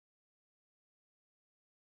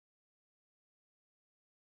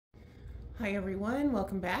Hi everyone,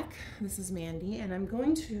 welcome back. This is Mandy and I'm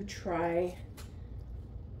going to try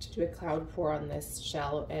to do a cloud pour on this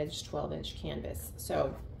shallow edge 12-inch canvas.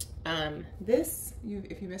 So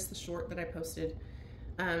if you missed the short that I posted,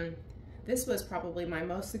 this was probably my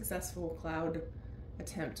most successful cloud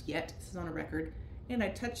attempt yet. This is on a record, and I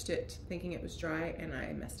touched it thinking it was dry and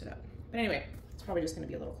I messed it up. But anyway, it's probably just going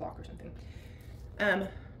to be a little clock or something.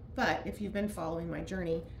 But if you've been following my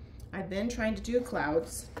journey, I've been trying to do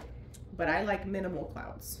clouds, but I like minimal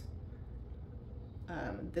clouds.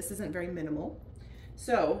 This isn't very minimal.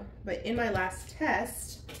 So, but in my last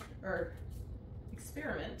test or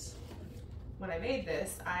experiment, when I made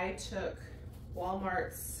this, I took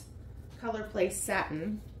Walmart's ColorPlace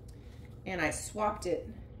Satin and I swapped it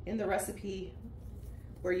in the recipe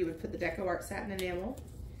where you would put the Deco Art Satin enamel,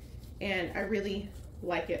 and I really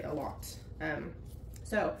like it a lot.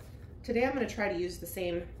 So today I'm going to try to use the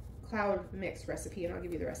same cloud mix recipe, and I'll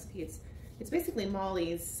give you the recipe. It's basically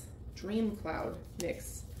Molly's Dream Cloud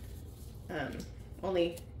mix,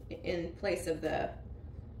 only in place of the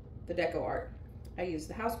Deco Art, I used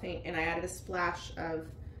the house paint and I added a splash of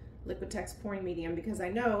Liquitex pouring medium because I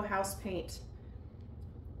know house paint,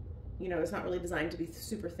 you know, it's not really designed to be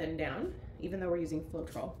super thin down, even though we're using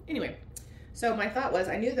Floetrol. Anyway, so my thought was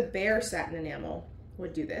I knew the bare satin enamel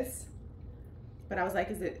would do this, but I was like,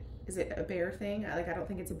 is it a bare thing? I don't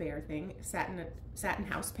think it's a bare thing. Satin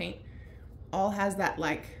house paint all has that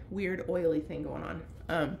like weird oily thing going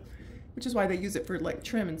on, which is why they use it for like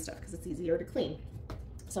trim and stuff, because it's easier to clean.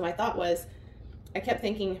 So my thought was, I kept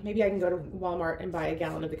thinking maybe I can go to Walmart and buy a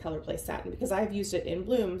gallon of the ColorPlace Satin, because I've used it in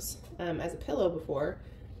blooms as a pillow before,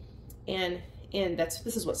 and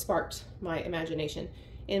this is what sparked my imagination.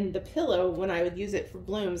 In the pillow, when I would use it for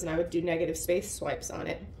blooms and I would do negative space swipes on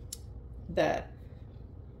it, the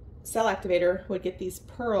cell activator would get these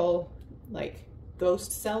pearl like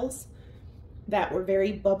ghost cells that were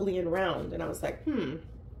very bubbly and round, and I was like,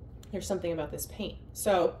 there's something about this paint.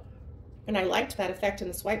 So, and I liked that effect in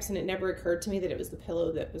the swipes, and it never occurred to me that it was the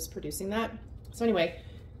pillow that was producing that. So anyway,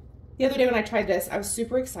 the other day when I tried this, I was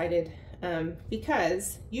super excited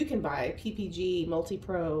because you can buy PPG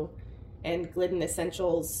Multi-Pro and Glidden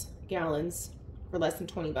Essentials gallons for less than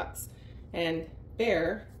 20 bucks. And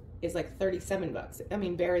Bare is like 37 bucks. I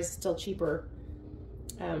mean, Bare is still cheaper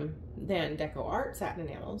than Deco Art satin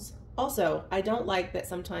enamels. Also, I don't like that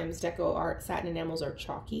sometimes Deco Art satin enamels are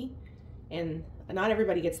chalky, and not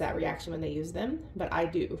everybody gets that reaction when they use them, but I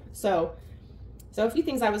do. So a few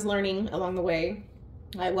things I was learning along the way.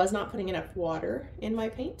 I was not putting enough water in my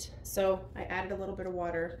paint, so I added a little bit of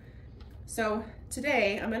water. So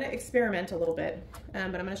today I'm going to experiment a little bit, but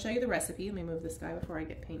I'm going to show you the recipe. Let me move this guy before I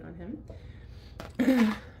get paint on him.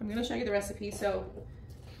 I'm going to show you the recipe. So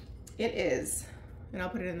it is, and I'll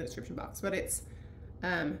put it in the description box, but it's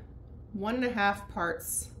 1.5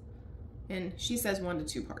 parts, and she says 1 to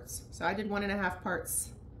 2 parts. So I did 1.5 parts,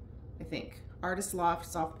 I think, Artist Loft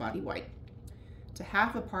Soft Body White to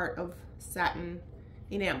half a part of satin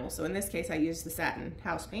enamel. So in this case, I used the satin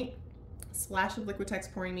house paint, splash of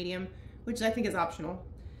Liquitex pouring medium, which I think is optional,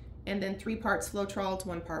 and then 3 parts Floetrol to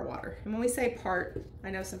 1 part water. And when we say part, I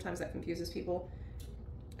know sometimes that confuses people.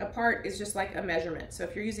 A part is just like a measurement. So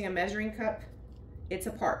if you're using a measuring cup, it's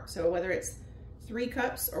a part. So whether it's 3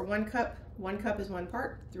 cups or 1 cup is 1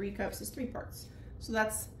 part, 3 cups is 3 parts. So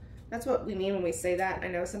that's what we mean when we say that. I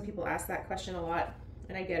know some people ask that question a lot,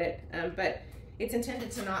 and I get it, but it's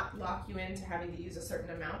intended to not lock you into having to use a certain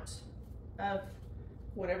amount of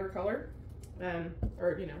whatever color,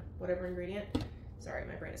 or you know, whatever ingredient. Sorry,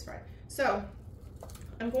 my brain is fried. So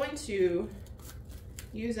I'm going to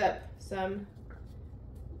use up some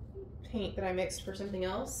paint that I mixed for something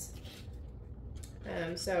else.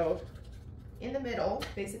 So in the middle,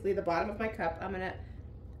 basically the bottom of my cup, I'm gonna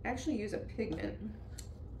actually use a pigment.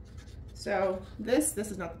 So this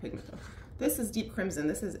is not the pigment though. This is Deep Crimson.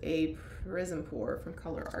 This is a Resin pour from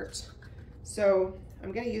Colourarte. So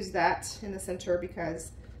I'm gonna use that in the center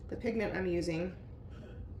because the pigment I'm using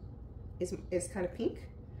is kind of pink.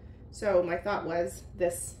 So my thought was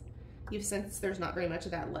this, since there's not very much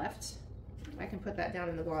of that left, I can put that down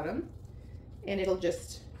in the bottom and it'll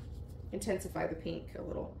just intensify the pink a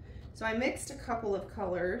little. So I mixed a couple of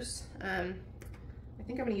colors. I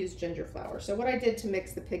think I'm gonna use ginger flower. So what I did to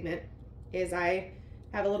mix the pigment is I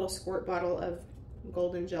have a little squirt bottle of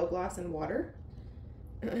golden gel gloss and water,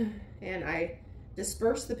 and I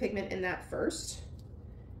disperse the pigment in that first,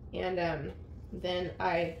 and then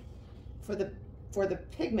for the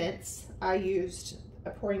pigments I used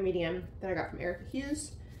a pouring medium that I got from Erica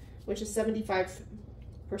Hughes, which is 75%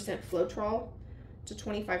 Floetrol to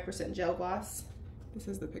 25% gel gloss, This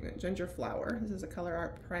is the pigment, Ginger Flower. This is a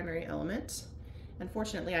Colourarte primary element.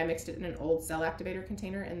 Unfortunately, I mixed it in an old cell activator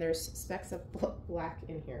container and there's specks of black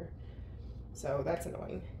in here. So that's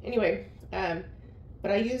annoying. Anyway,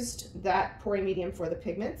 but I used that pouring medium for the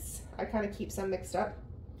pigments. I kind of keep some mixed up.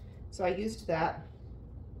 So I used that,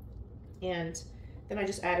 and then I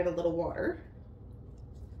just added a little water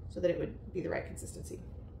so that it would be the right consistency.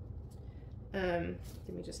 Give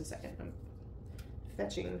me just a second. I'm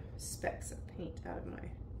fetching specks of paint out of my,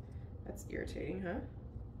 that's irritating, huh?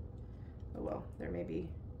 Oh well, there may be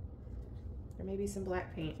some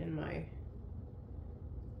black paint in my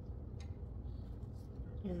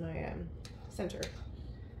center.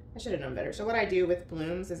 I should have known better. So what I do with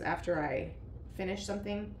blooms is after I finish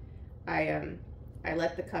something, I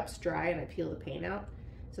let the cups dry and I peel the paint out.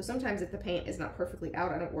 So sometimes if the paint is not perfectly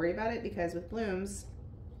out, I don't worry about it, because with blooms,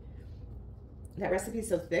 that recipe is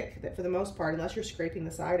so thick that for the most part, unless you're scraping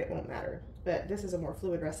the side, it won't matter. But this is a more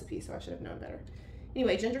fluid recipe, so I should have known better.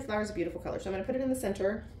 Anyway, Ginger Flower is a beautiful color. So I'm gonna put it in the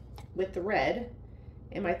center with the red.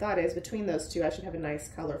 And my thought is between those two, I should have a nice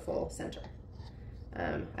colorful center.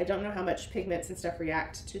 I don't know how much pigments and stuff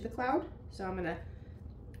react to the cloud. So I'm gonna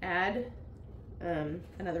add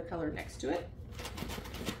another color next to it,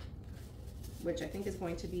 which I think is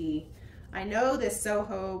going to be, I know this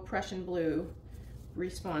Soho Prussian blue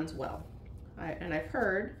responds well. And I've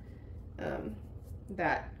heard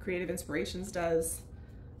that Creative Inspirations does.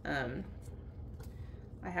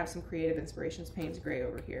 I have some Creative Inspirations Payne's Gray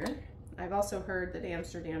over here. I've also heard that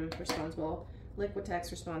Amsterdam responds well. Liquitex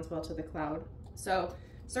responds well to the cloud. So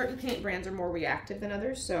certain paint brands are more reactive than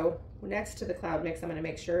others. So next to the cloud mix, I'm gonna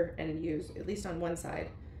make sure and use, at least on one side,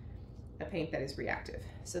 a paint that is reactive.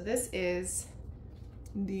 So this is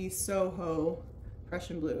the Soho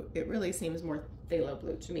Prussian blue. It really seems more phthalo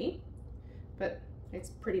blue to me, but it's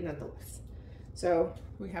pretty nonetheless. So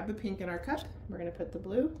we have the pink in our cup. We're gonna put the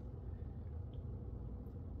blue.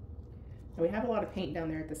 And we have a lot of paint down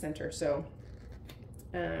there at the center. So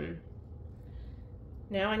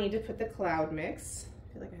now I need to put the cloud mix.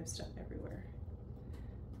 I feel like I have stuff everywhere.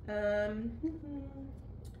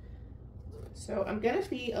 So I'm gonna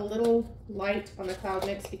be a little light on the cloud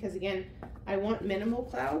mix because again, I want minimal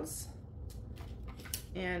clouds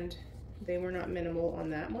and they were not minimal on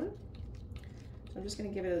that one. So I'm just gonna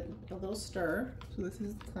give it a little stir. So this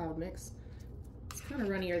is the cloud mix. It's kind of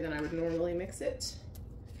runnier than I would normally mix it.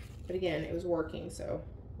 But again, it was working, so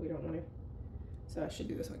we don't want to, so I should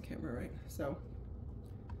do this on camera, right? So,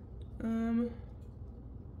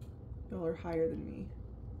 y'all are higher than me.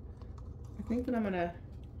 I think that I'm gonna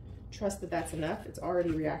trust that that's enough. It's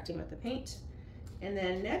already reacting with the paint. And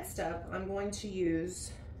then next up, I'm going to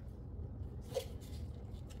use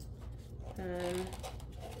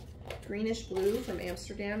Greenish blue from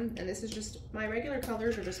Amsterdam. And this is just, my regular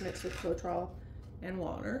colors are just mixed with Floetrol and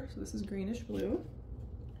water. So this is Greenish blue.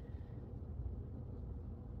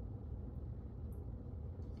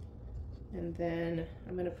 And then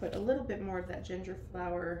I'm going to put a little bit more of that Ginger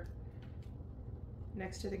Flower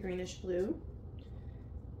next to the Greenish blue.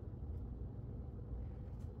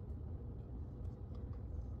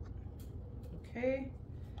 Okay,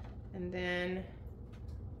 and then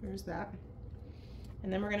there's that.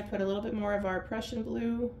 And then we're going to put a little bit more of our Prussian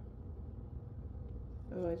blue.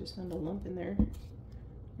 Oh, I just found a lump in there.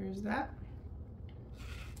 There's that.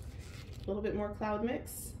 A little bit more cloud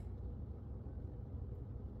mix.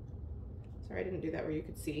 Sorry, I didn't do that where you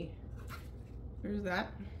could see. There's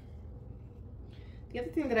that. The other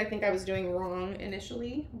thing that I think I was doing wrong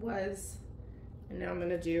initially was, and now I'm going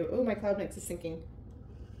to do, oh, my cloud mix is sinking.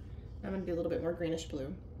 I'm going to do a little bit more Greenish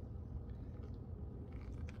blue.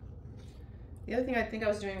 The other thing I think I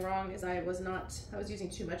was doing wrong is I was using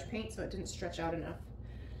too much paint, so it didn't stretch out enough.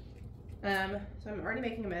 So I'm already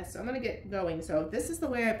making a mess, so I'm going to get going. So this is the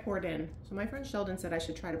way I poured in. So my friend Sheldon said I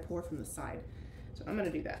should try to pour from the side. So I'm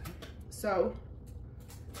going to do that. So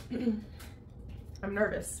I'm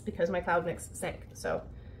nervous because my cloud mix sank. So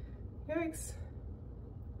yikes.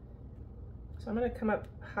 So I'm going to come up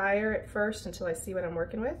higher at first until I see what I'm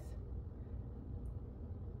working with.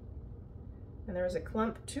 And there was a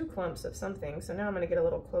clump, two clumps of something. So now I'm going to get a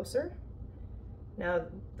little closer. Now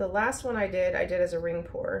the last one I did as a ring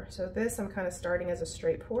pour. So this I'm kind of starting as a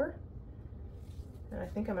straight pour. And I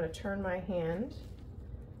think I'm going to turn my hand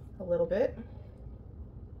a little bit.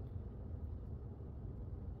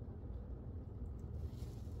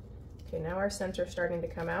 Okay, now our center's starting to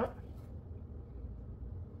come out.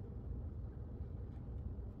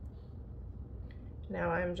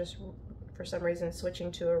 Now I'm just, for some reason,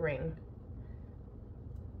 switching to a ring.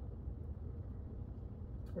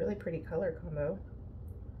 Really pretty color combo.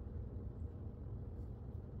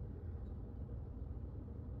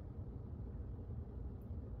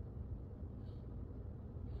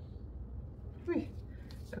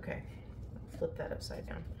 that upside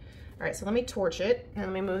down. All right, so let me torch it and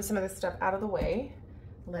let me move some of this stuff out of the way.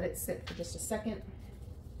 Let it sit for just a second.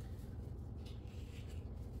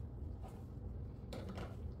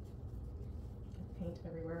 Paint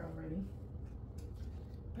everywhere already.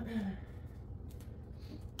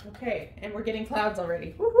 Okay, and we're getting clouds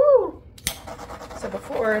already. Woohoo! So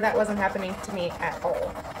before, that wasn't happening to me at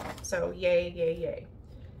all. So yay, yay, yay.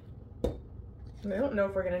 I don't know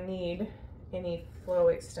if we're gonna need any flow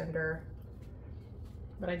extender,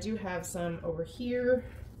 but I do have some over here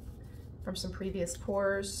from some previous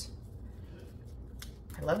pours.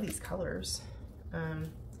 I love these colors.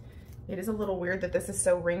 It is a little weird that this is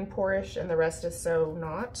so ring pour-ish and the rest is so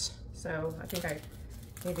not. So I think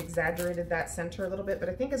maybe exaggerated that center a little bit, but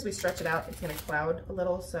I think as we stretch it out, it's gonna cloud a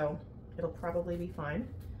little, so it'll probably be fine.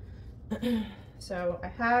 So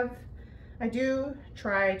I do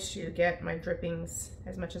try to get my drippings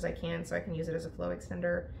as much as I can so I can use it as a flow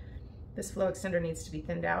extender. This flow extender needs to be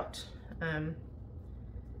thinned out.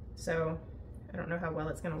 So I don't know how well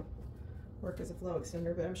it's gonna work as a flow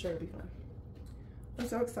extender, but I'm sure it'll be fun. I'm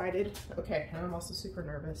so excited. Okay, and I'm also super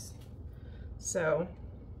nervous. So,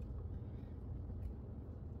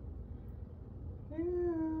 yeah.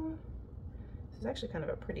 This is actually kind of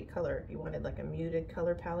a pretty color if you wanted like a muted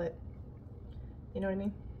color palette. You know what I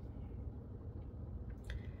mean?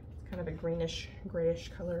 It's kind of a greenish,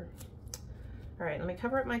 grayish color. All right, let me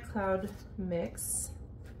cover up my cloud mix.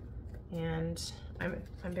 And I'm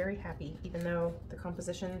very happy, even though the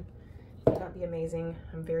composition may not be amazing,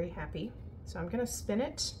 I'm very happy. So I'm gonna spin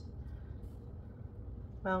it.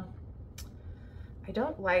 Well, I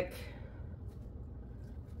don't like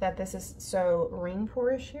that this is so ring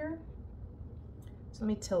pour-ish here. So let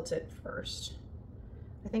me tilt it first.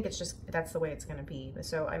 I think it's just, that's the way it's gonna be.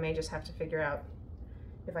 So I may just have to figure out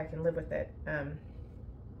if I can live with it. I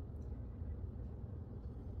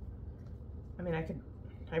mean, I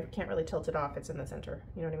can't really tilt it off, it's in the center,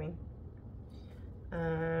 you know what I mean?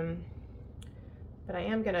 But I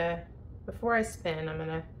am gonna, before I spin, I'm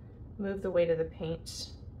gonna move the weight of the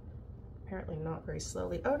paint, apparently not very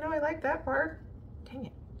slowly. Oh no, I like that part. Dang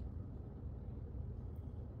it.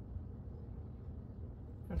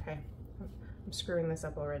 Okay, I'm screwing this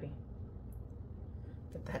up already.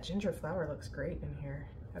 But that ginger flower looks great in here.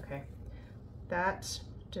 Okay, that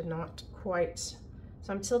did not quite,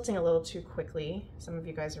 so I'm tilting a little too quickly. Some of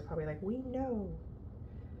you guys are probably like, we know.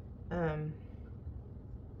 And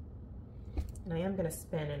I am gonna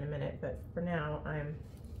spin in a minute, but for now I'm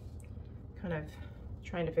kind of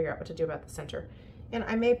trying to figure out what to do about the center. And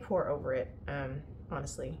I may pour over it,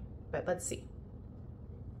 honestly, but let's see.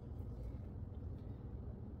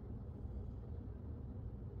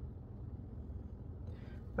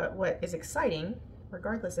 But what is exciting,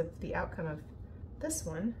 regardless of the outcome of this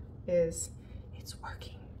one, is it's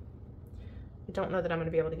working. I don't know that I'm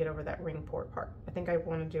gonna be able to get over that ring pour part. I think I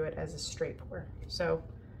wanna do it as a straight pour. So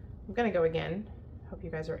I'm gonna go again. Hope you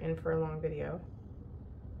guys are in for a long video.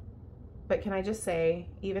 But can I just say,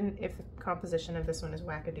 even if the composition of this one is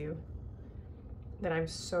wackadoo, that I'm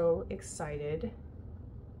so excited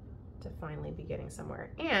to finally be getting somewhere.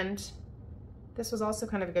 And this was also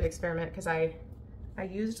kind of a good experiment because I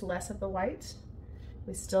used less of the white.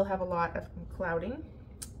 We still have a lot of clouding,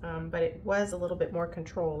 but it was a little bit more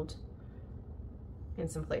controlled in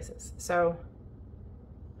some places. So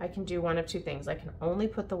I can do one of two things. I can only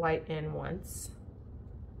put the white in once,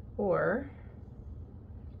 or,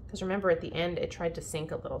 because remember at the end it tried to sink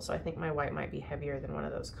a little, so I think my white might be heavier than one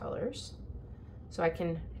of those colors. So I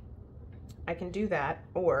can do that,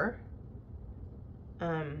 or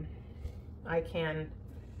I can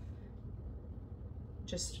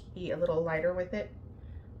just be a little lighter with it,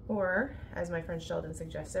 or as my friend Sheldon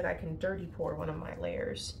suggested, I can dirty pour one of my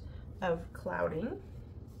layers of clouding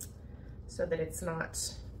so that it's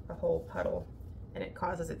not a whole puddle and it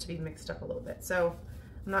causes it to be mixed up a little bit. So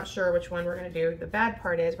I'm not sure which one we're gonna do. The bad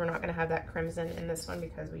part is we're not gonna have that crimson in this one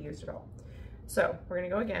because we used it all. So we're gonna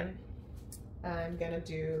go again. I'm gonna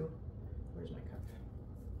do, where's my cup?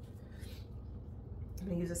 I'm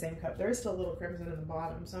gonna use the same cup. There is still a little crimson in the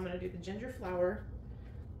bottom, so I'm gonna do the ginger flower.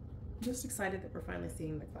 I'm just excited that we're finally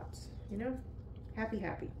seeing the clouds, you know? Happy,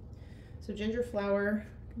 happy. So ginger flower,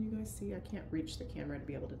 can you guys see? I can't reach the camera to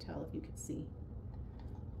be able to tell if you can see.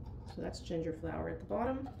 So that's ginger flower at the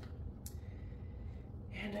bottom.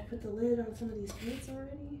 And I put the lid on some of these paints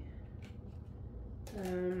already.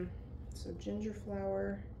 So ginger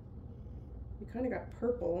flower, we kind of got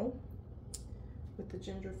purple with the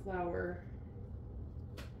ginger flower.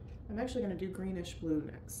 I'm actually going to do greenish blue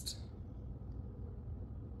next.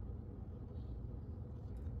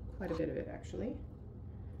 Quite a bit of it actually.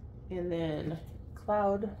 And then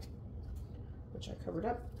cloud which I covered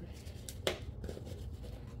up.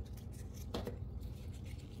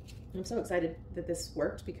 I'm so excited that this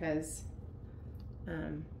worked because I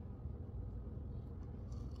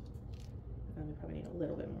probably need a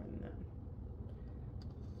little bit more than that.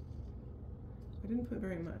 I didn't put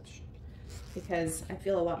very much because I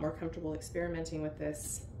feel a lot more comfortable experimenting with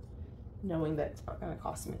this, knowing that it's not going to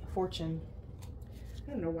cost me a fortune.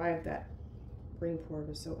 I don't know why that ring pour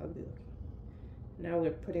was so ugly looking. Now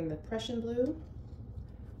we're putting the Prussian blue,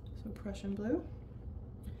 some Prussian blue,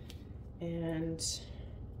 and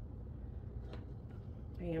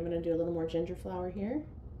I am going to do a little more ginger flower here.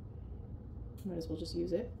 Might as well just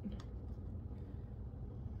use it.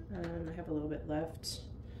 I have a little bit left.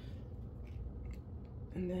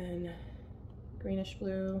 And then greenish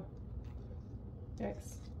blue.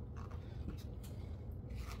 X.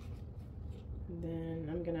 And then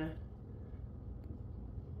I'm going to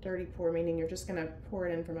dirty pour, meaning you're just going to pour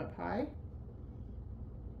it in from up high.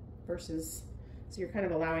 Versus, so you're kind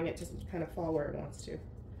of allowing it to kind of fall where it wants to.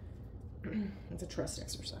 It's a trust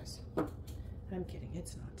exercise. I'm kidding,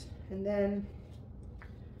 it's not. And then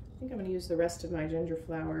I think I'm going to use the rest of my ginger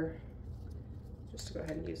flower just to go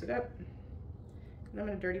ahead and use it up. And I'm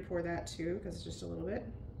going to dirty pour that too because it's just a little bit.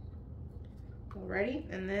 Alrighty,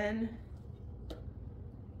 and then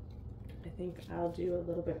I think I'll do a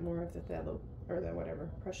little bit more of the whatever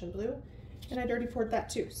Prussian blue, and I dirty poured that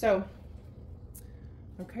too. So,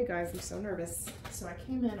 okay, guys, I'm so nervous. So I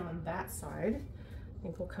came in on that side. I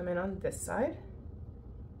think we'll come in on this side.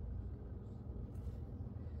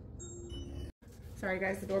 Sorry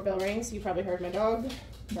guys, the doorbell rings. You probably heard my dog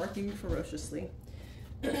barking ferociously.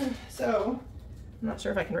 So, I'm not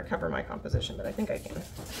sure if I can recover my composition, but I think I can.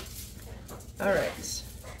 All right.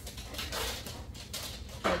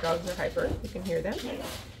 My dogs are hyper. You can hear them.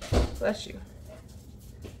 Bless you.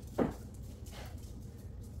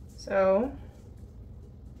 So,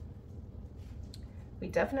 we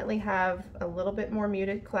definitely have a little bit more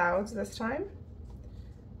muted clouds this time,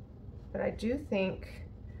 but I do think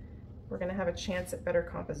we're going to have a chance at better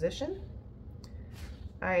composition.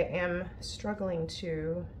 I am struggling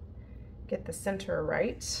to get the center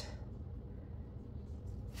right.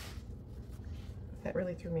 That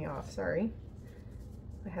really threw me off, sorry.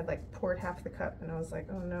 I had like poured half the cup and I was like,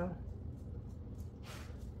 oh no.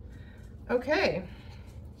 Okay,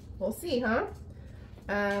 we'll see, huh?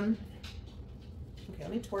 Okay,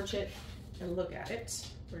 let me torch it and look at it.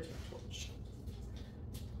 Where's my torch?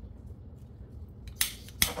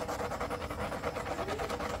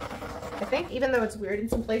 I think even though it's weird in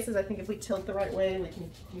some places, I think if we tilt the right way,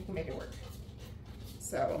 we can make it work.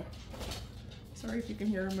 So, sorry if you can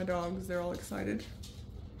hear my dogs, they're all excited.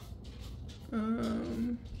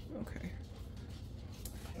 Okay.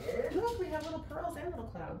 Look, we have little pearls and little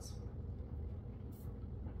clouds.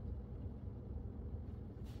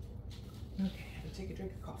 Okay, I have to take a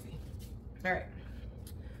drink of coffee. All right.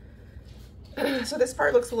 So this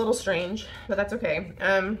part looks a little strange, but that's okay.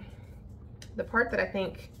 The part that I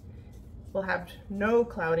think will have no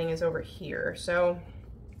clouding is over here. So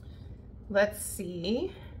let's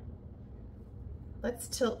see. Let's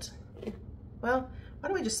tilt. Well, why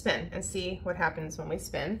don't we just spin and see what happens when we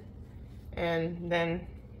spin? And then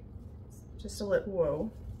just a little,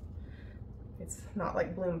 whoa. It's not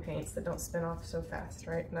like bloom paints that don't spin off so fast,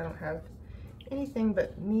 right? And I don't have anything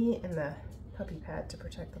but me and the puppy pad to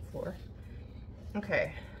protect the floor.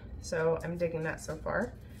 Okay, so I'm digging that so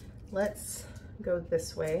far. Let's go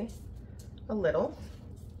this way a little.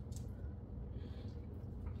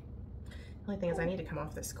 The only thing is I need to come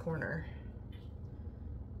off this corner.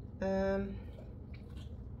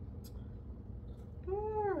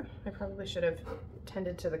 I probably should have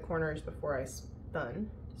tended to the corners before I spun.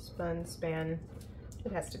 Spun, span,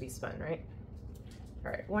 it has to be spun, right?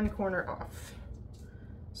 All right, one corner off,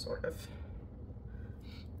 sort of.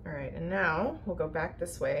 All right, and now we'll go back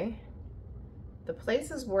this way. The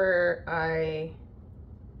places where I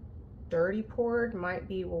dirty poured might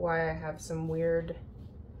be why I have some weird,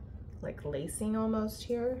 like lacing almost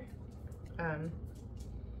here.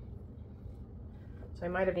 So I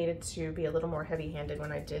might have needed to be a little more heavy-handed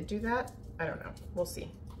when I did do that. I don't know, we'll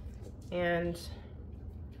see. And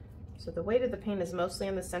so the weight of the paint is mostly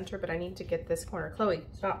in the center, but I need to get this corner. Chloe,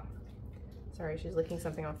 stop. Sorry, she's licking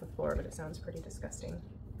something off the floor, but it sounds pretty disgusting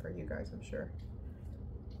for you guys, I'm sure.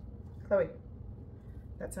 Chloe,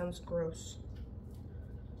 that sounds gross.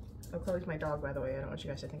 Oh, Chloe's my dog, by the way. I don't want you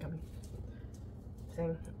guys to think I'm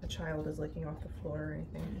saying a child is licking off the floor or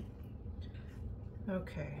anything.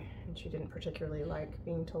 Okay, and she didn't particularly like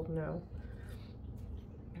being told no.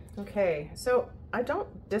 Okay, so I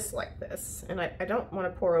don't dislike this, and I don't want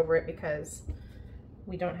to pour over it because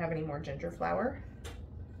we don't have any more ginger flower.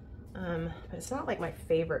 But it's not like my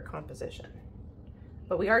favorite composition.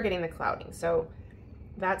 But we are getting the clouding, so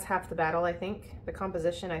that's half the battle, I think. The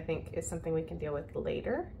composition, I think, is something we can deal with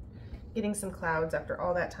later. Getting some clouds after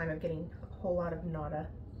all that time of getting a whole lot of nada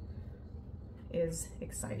is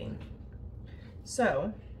exciting.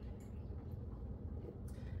 So,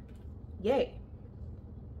 yay.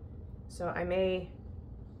 So I may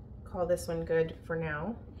call this one good for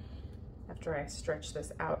now after I stretch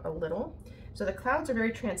this out a little. So the clouds are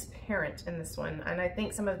very transparent in this one, and I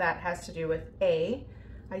think some of that has to do with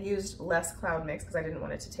I used less cloud mix because I didn't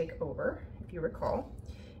want it to take over, if you recall.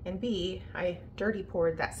 And B, I dirty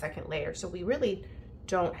poured that second layer. So we really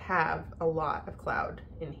don't have a lot of cloud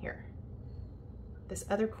in here. This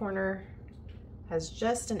other corner has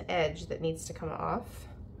just an edge that needs to come off.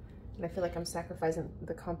 And I feel like I'm sacrificing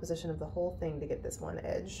the composition of the whole thing to get this one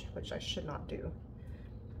edge, which I should not do.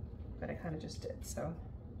 But I kind of just did, so.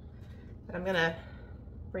 But I'm gonna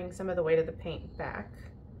bring some of the weight of the paint back.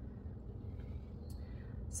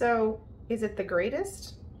 So, is it the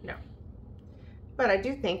greatest? No. But I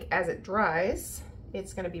do think as it dries,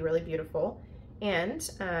 it's gonna be really beautiful. And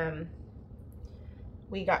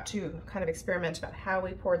we got to kind of experiment about how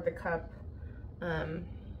we poured the cup.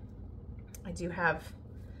 I do have,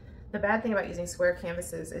 the bad thing about using square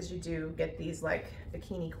canvases is you do get these like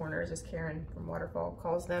bikini corners, as Karen from Waterfall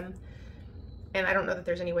calls them. And I don't know that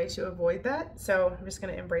there's any way to avoid that, so I'm just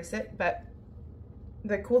gonna embrace it. But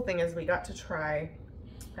the cool thing is we got to try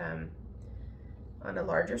on a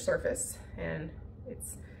larger surface and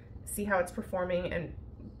see how it's performing, and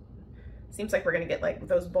it seems like we're gonna get like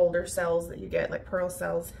those boulder cells that you get, like pearl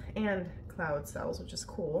cells and cloud cells, which is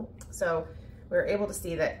cool. So we were able to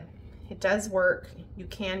see that it does work. You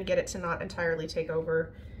can get it to not entirely take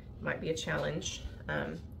over. It might be a challenge,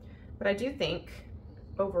 but I do think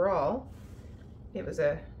overall it was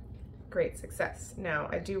a great success. Now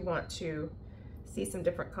I do want to see some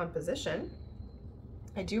different composition.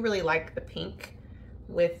 I do really like the pink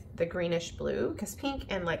with the greenish blue, because pink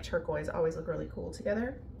and like turquoise always look really cool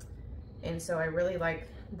together. And so I really like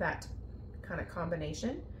that kind of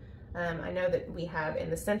combination. I know that we have in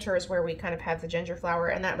the center is where we kind of have the ginger flower,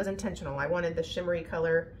 and that was intentional. I wanted the shimmery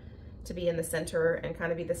color to be in the center and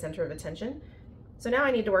kind of be the center of attention. So now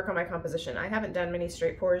I need to work on my composition. I haven't done many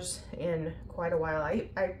straight pours in quite a while.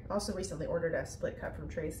 I also recently ordered a split cup from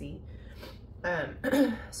Tracy.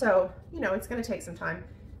 So, you know, it's gonna take some time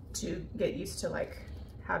to get used to like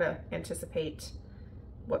how to anticipate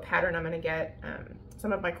what pattern I'm gonna get.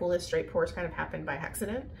 Some of my coolest straight pours kind of happened by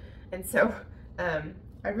accident. And so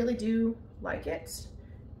I really do like it.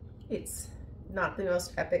 It's not the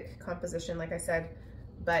most epic composition, like I said,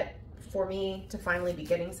 but for me to finally be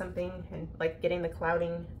getting something and like getting the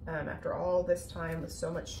clouding after all this time with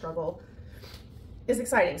so much struggle is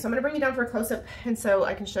exciting. So I'm gonna bring you down for a close-up, and so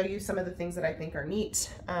I can show you some of the things that I think are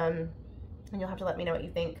neat, and you'll have to let me know what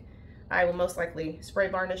you think. I will most likely spray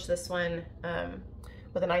varnish this one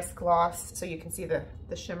with a nice gloss so you can see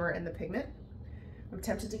the shimmer and the pigment. I'm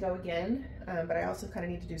tempted to go again, but I also kind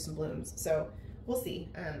of need to do some blooms, so we'll see.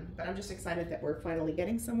 But I'm just excited that we're finally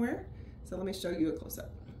getting somewhere. So let me show you a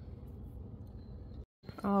close-up.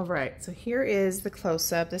 All right, so here is the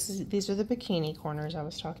close-up. These are the bikini corners I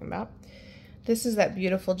was talking about. This is that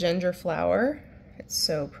beautiful ginger flower. It's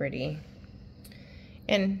so pretty.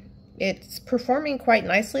 And it's performing quite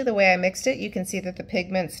nicely the way I mixed it. You can see that the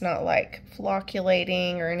pigment's not like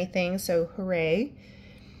flocculating or anything, so hooray.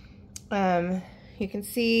 You can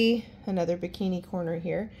see another bikini corner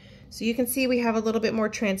here. So you can see we have a little bit more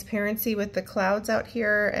transparency with the clouds out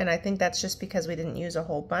here, and I think that's just because we didn't use a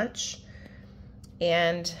whole bunch.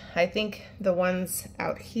 And I think the ones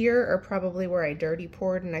out here are probably where I dirty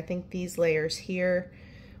poured, and I think these layers here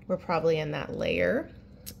were probably in that layer.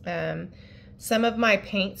 Some of my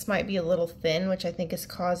paints might be a little thin, which I think is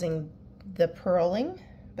causing the pearling,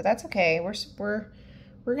 but that's okay. We're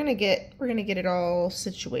gonna get it all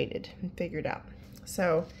situated and figured out.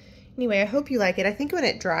 So anyway, I hope you like it. I think when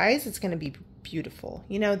it dries, it's gonna be beautiful.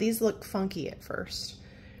 You know, these look funky at first,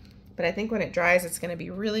 but I think when it dries, it's gonna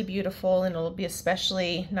be really beautiful, and it'll be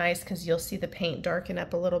especially nice because you'll see the paint darken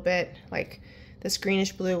up a little bit. Like this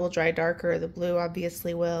greenish blue will dry darker, the blue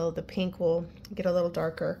obviously will, the pink will get a little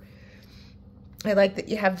darker. I like that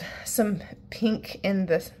you have some pink in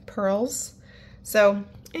the pearls. So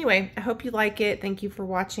anyway, I hope you like it. Thank you for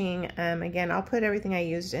watching. Again, I'll put everything I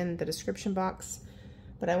used in the description box,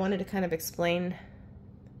 but I wanted to kind of explain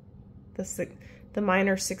the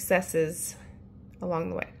minor successes along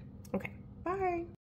the way.